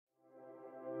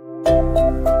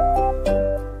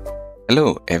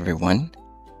Hello everyone,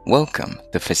 welcome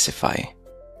to Physify,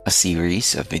 a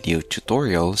series of video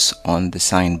tutorials on the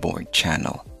Signboard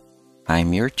channel.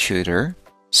 I'm your tutor,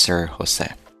 Sir Jose.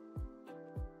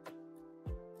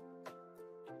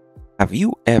 Have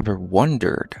you ever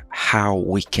wondered how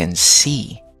we can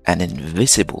see an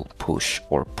invisible push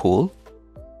or pull?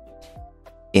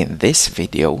 In this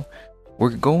video, we're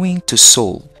going to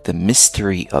solve the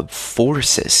mystery of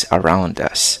forces around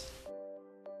us.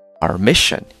 Our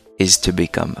mission is to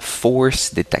become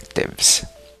force detectives.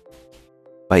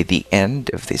 By the end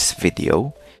of this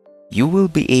video, you will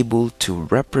be able to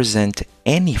represent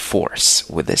any force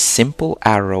with a simple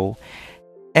arrow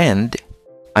and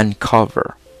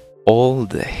uncover all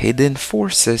the hidden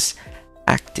forces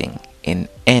acting in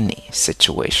any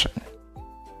situation.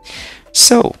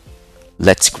 So,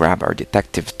 let's grab our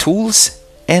detective tools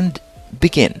and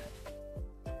begin.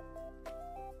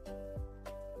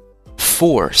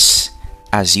 Force,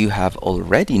 as you have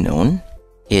already known,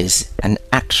 is an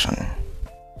action.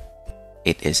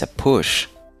 It is a push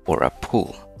or a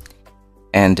pull.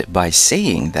 And by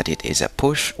saying that it is a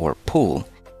push or pull,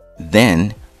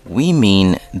 then we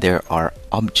mean there are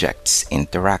objects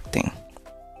interacting.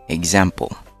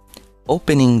 Example,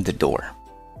 opening the door.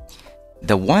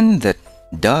 The one that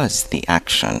does the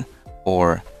action,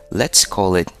 or let's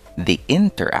call it the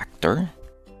interactor,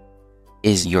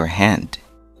 is your hand,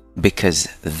 because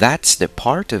that's the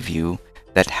part of you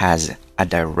that has a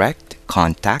direct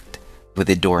contact with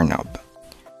the doorknob,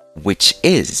 which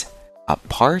is a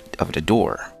part of the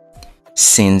door,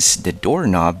 since the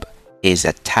doorknob is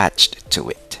attached to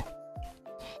it.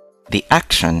 The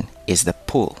action is the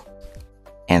pull,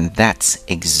 and that's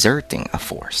exerting a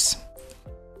force.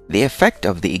 The effect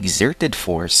of the exerted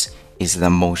force is the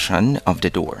motion of the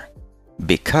door,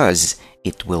 because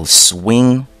it will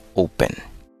swing open.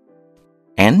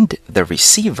 And the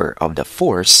receiver of the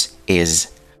force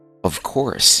is, of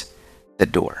course, the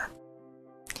door.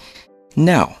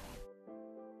 Now,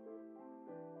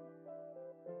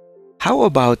 how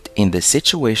about in the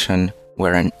situation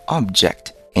where an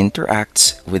object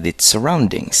interacts with its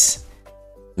surroundings,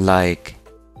 like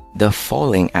the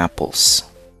falling apples?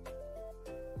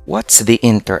 What's the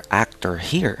interactor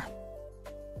here?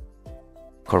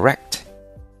 Correct,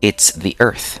 it's the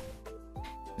earth.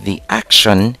 The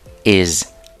action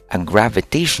is a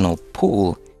gravitational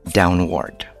pull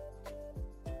downward.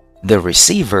 The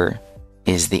receiver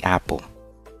is the apple.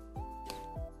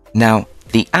 Now,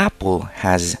 the apple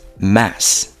has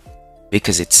mass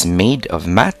because it's made of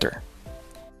matter.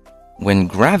 When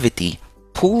gravity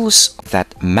pulls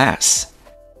that mass,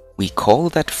 we call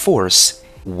that force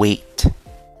weight.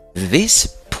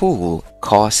 This pull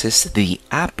causes the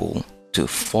apple to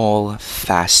fall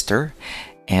faster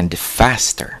and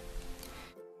faster.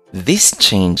 This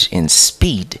change in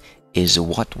speed is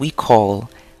what we call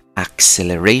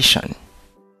acceleration.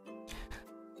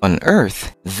 On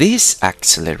Earth, this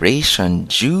acceleration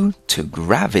due to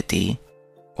gravity,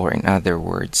 or in other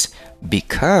words,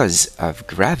 because of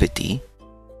gravity,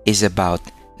 is about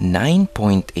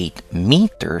 9.8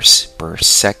 meters per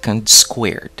second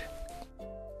squared.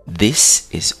 This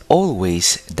is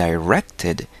always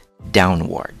directed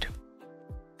downward.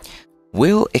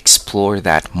 We'll explore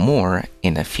that more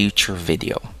in a future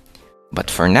video. But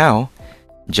for now,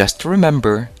 just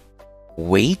remember,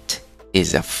 weight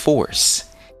is a force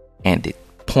and it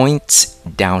points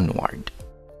downward.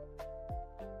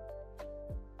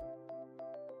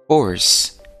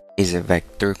 Force is a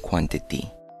vector quantity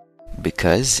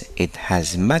because it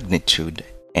has magnitude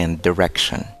and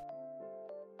direction.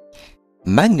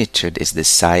 Magnitude is the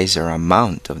size or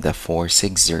amount of the force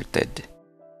exerted,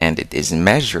 and it is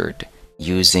measured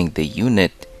using the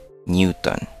unit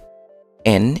Newton.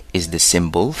 N is the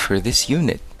symbol for this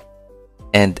unit.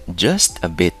 And just a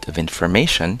bit of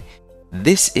information,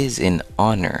 this is in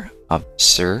honor of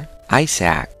Sir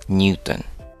Isaac Newton.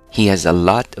 He has a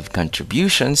lot of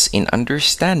contributions in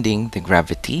understanding the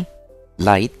gravity,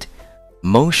 light,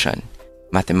 motion,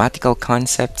 mathematical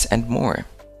concepts, and more.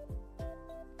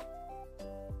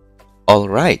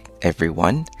 Alright,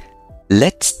 everyone,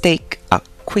 let's take a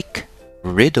quick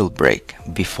riddle break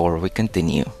before we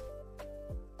continue.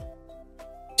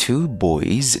 Two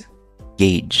boys,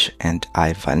 Gage and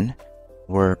Ivan,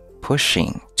 were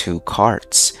pushing two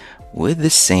carts with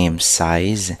the same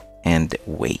size and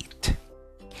weight.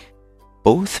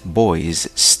 Both boys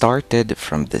started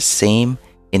from the same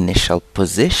initial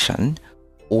position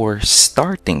or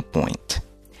starting point,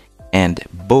 and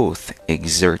both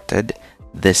exerted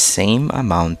the same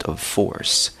amount of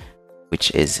force, which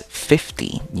is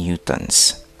 50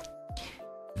 newtons.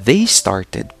 They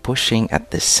started pushing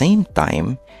at the same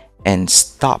time and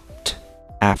stopped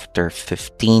after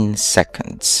 15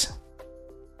 seconds.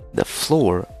 The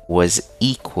floor was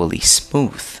equally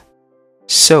smooth,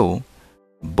 so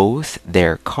both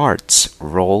their carts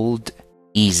rolled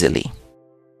easily.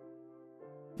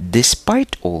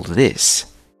 Despite all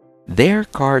this, their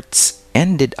carts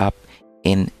ended up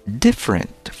in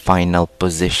different final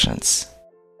positions.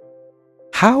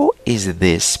 How is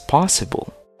this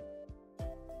possible?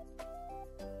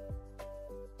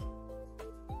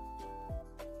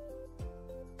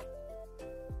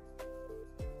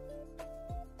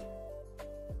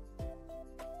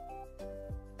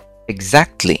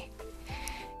 Exactly.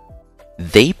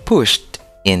 They pushed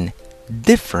in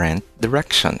different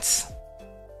directions.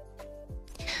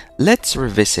 Let's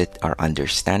revisit our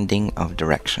understanding of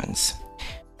directions.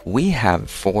 We have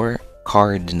 4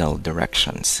 cardinal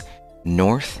directions: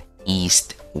 north,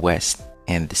 east, west,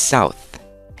 and south,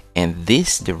 and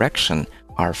these directions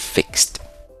are fixed.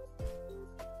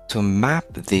 To map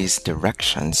these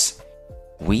directions,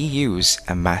 we use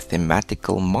a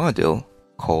mathematical model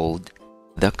called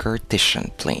the Cartesian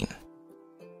plane.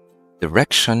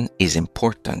 Direction is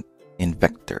important in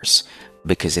vectors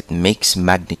because it makes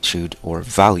magnitude or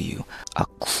value a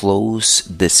close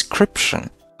description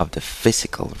of the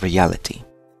physical reality.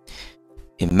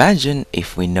 Imagine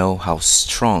if we know how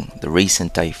strong the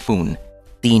recent typhoon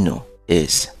Tino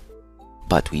is,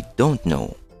 but we don't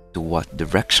know to what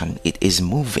direction it is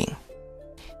moving.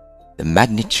 The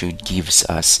magnitude gives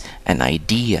us an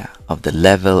idea of the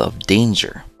level of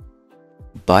danger,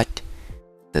 but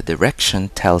the direction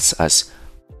tells us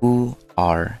who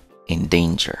are in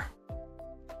danger.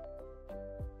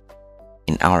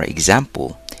 In our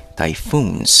example,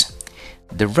 typhoons,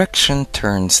 direction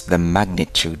turns the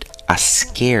magnitude, a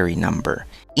scary number,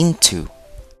 into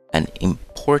an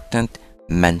important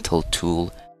mental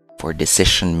tool for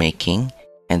decision making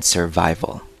and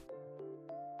survival.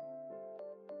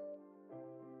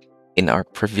 In our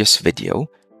previous video,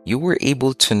 you were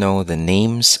able to know the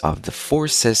names of the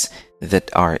forces that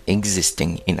are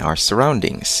existing in our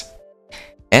surroundings.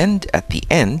 And at the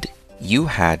end, you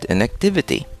had an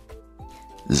activity.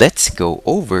 Let's go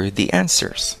over the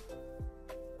answers.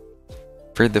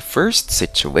 For the first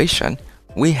situation,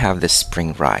 we have the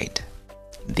spring ride.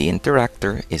 The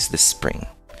interactor is the spring.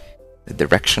 The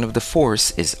direction of the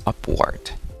force is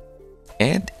upward.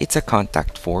 And it's a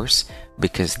contact force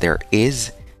because there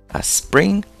is a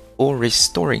spring or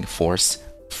restoring force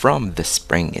from the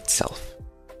spring itself.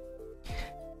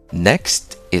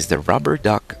 Next is the rubber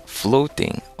duck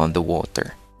floating on the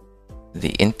water.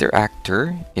 The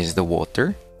interactor is the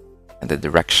water, and the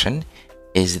direction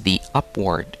is the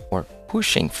upward or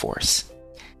pushing force.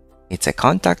 It's a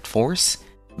contact force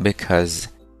because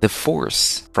the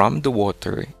force from the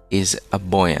water is a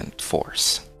buoyant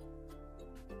force.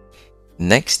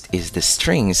 Next is the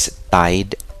strings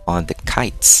tied on the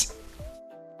kites.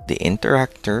 The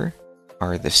interactor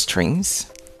are the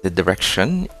strings. The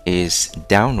direction is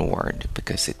downward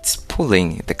because it's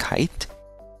pulling the kite,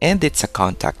 and it's a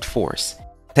contact force.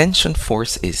 Tension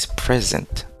force is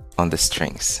present on the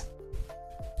strings.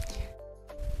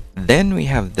 Then we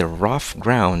have the rough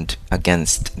ground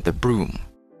against the broom.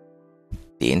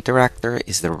 The interactor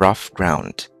is the rough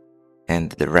ground,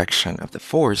 and the direction of the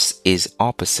force is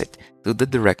opposite to the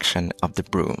direction of the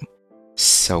broom.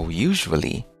 So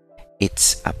usually,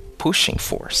 it's a pushing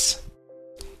force.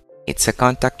 It's a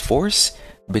contact force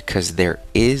because there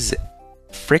is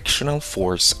frictional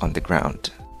force on the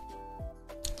ground.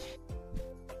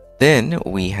 Then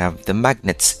we have the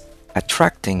magnets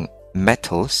attracting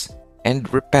metals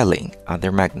and repelling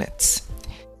other magnets.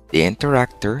 The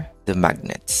interactor, the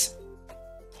magnets.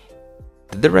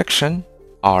 The direction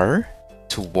are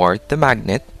toward the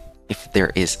magnet if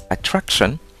there is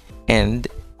attraction, and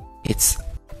it's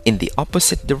in the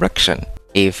opposite direction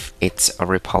if it's a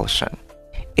repulsion.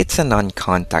 It's a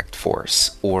non-contact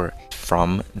force or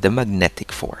from the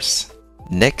magnetic force.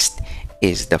 Next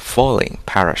is the falling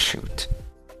parachute.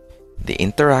 The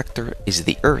interactor is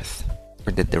the earth,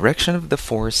 where the direction of the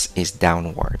force is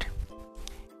downward.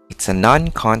 It's a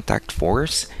non-contact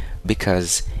force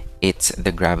because it's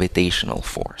the gravitational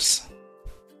force.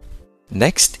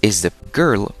 Next is the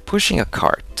girl pushing a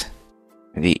cart.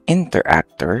 The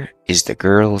interactor is the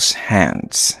girl's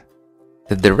hands.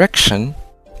 The direction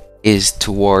is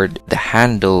toward the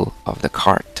handle of the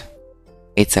cart.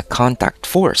 It's a contact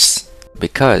force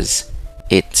because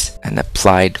it's an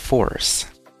applied force.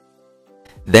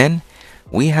 Then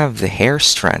we have the hair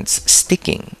strands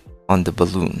sticking on the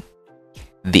balloon.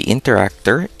 The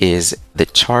interactor is the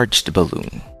charged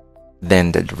balloon.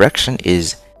 Then the direction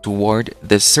is toward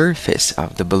the surface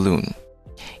of the balloon.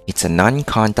 It's a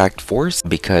non-contact force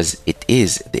because it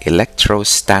is the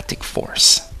electrostatic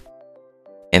force.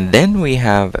 And then we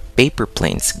have paper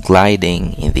planes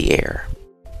gliding in the air.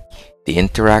 The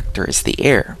interactor is the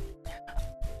air.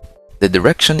 The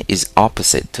direction is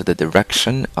opposite to the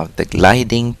direction of the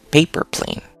gliding paper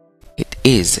plane. It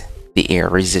is the air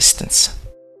resistance.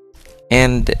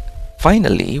 And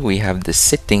finally, we have the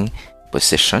sitting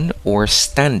position or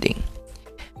standing.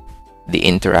 The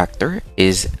interactor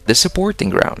is the supporting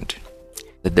ground.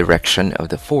 The direction of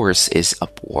the force is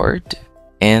upward,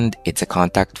 and it's a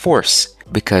contact force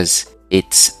because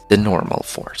it's the normal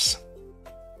force.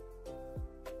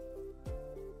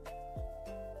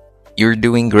 You're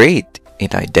doing great in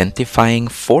identifying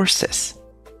forces.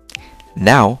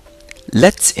 Now,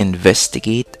 let's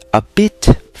investigate a bit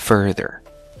further.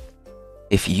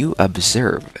 If you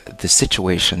observe the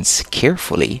situations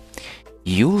carefully,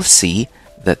 you'll see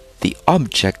that the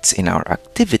objects in our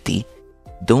activity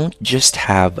don't just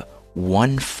have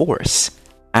one force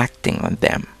acting on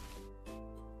them.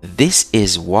 This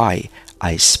is why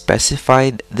I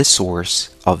specified the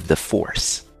source of the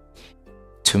force,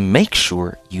 to make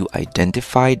sure you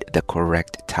identified the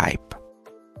correct type.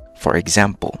 For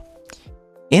example,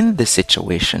 in the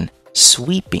situation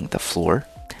sweeping the floor,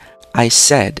 I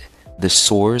said the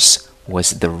source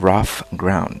was the rough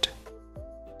ground.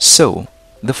 So,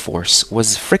 the force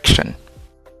was friction.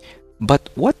 But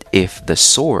what if the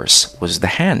source was the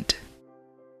hand?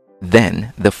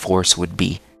 Then the force would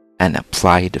be an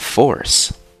applied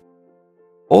force.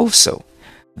 Also,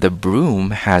 the broom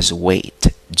has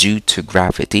weight due to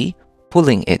gravity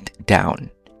pulling it down,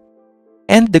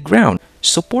 and the ground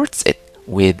supports it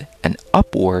with an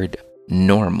upward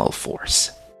normal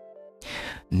force.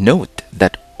 Note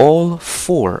that all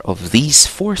four of these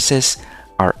forces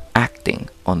are acting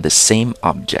on the same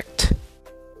object,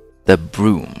 the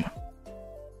broom.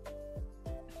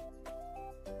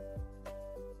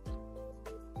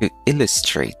 To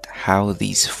illustrate how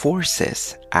these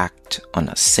forces act on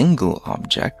a single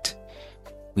object,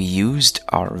 we used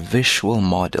our visual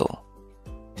model,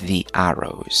 the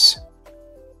arrows.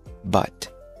 But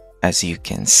as you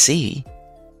can see,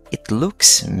 it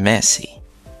looks messy.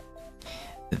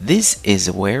 This is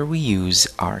where we use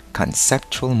our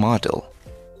conceptual model,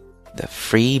 the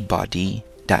free body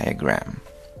diagram.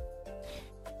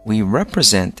 We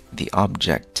represent the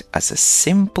object as a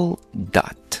simple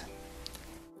dot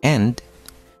and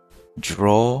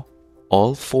draw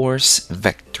all force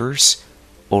vectors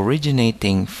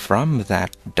originating from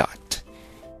that dot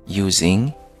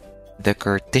using the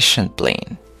Cartesian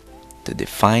plane to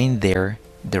define their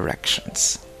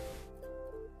directions.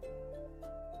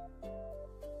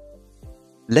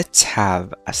 Let's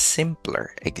have a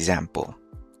simpler example.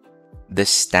 The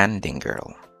standing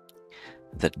girl.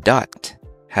 The dot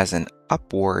has an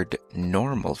upward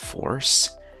normal force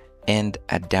and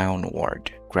a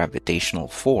downward gravitational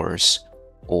force,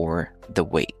 or the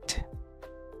weight.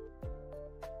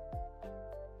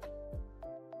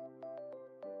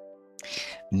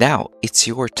 Now it's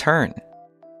your turn.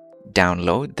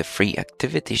 Download the free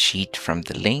activity sheet from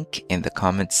the link in the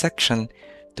comment section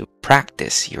to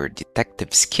practice your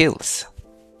detective skills.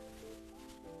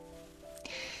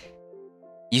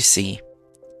 You see,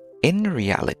 in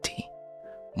reality,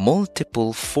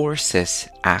 multiple forces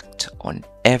act on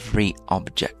every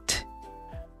object.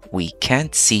 We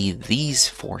can't see these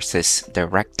forces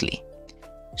directly,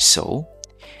 so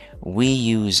we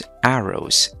use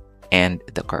arrows and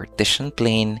the Cartesian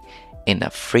plane in a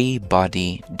free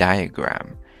body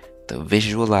diagram to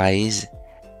visualize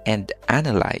and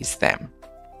analyze them.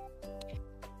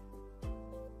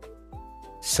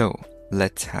 So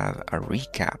let's have a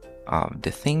recap of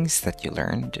the things that you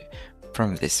learned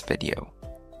from this video.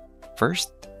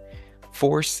 First,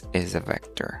 force is a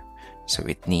vector, so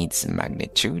it needs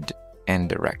magnitude and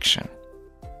direction.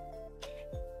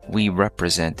 We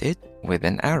represent it with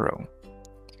an arrow.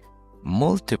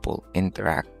 Multiple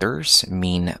interactors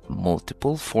mean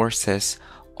multiple forces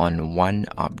on one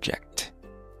object.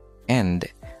 And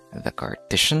the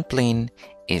Cartesian plane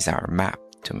is our map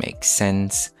to make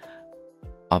sense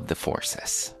of the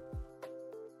forces.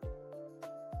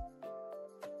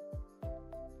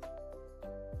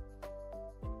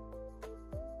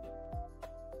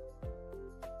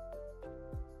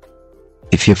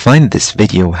 If you find this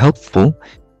video helpful,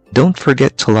 don't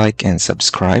forget to like and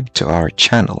subscribe to our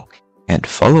channel and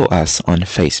follow us on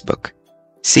Facebook.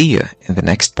 See you in the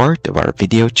next part of our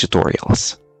video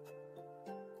tutorials.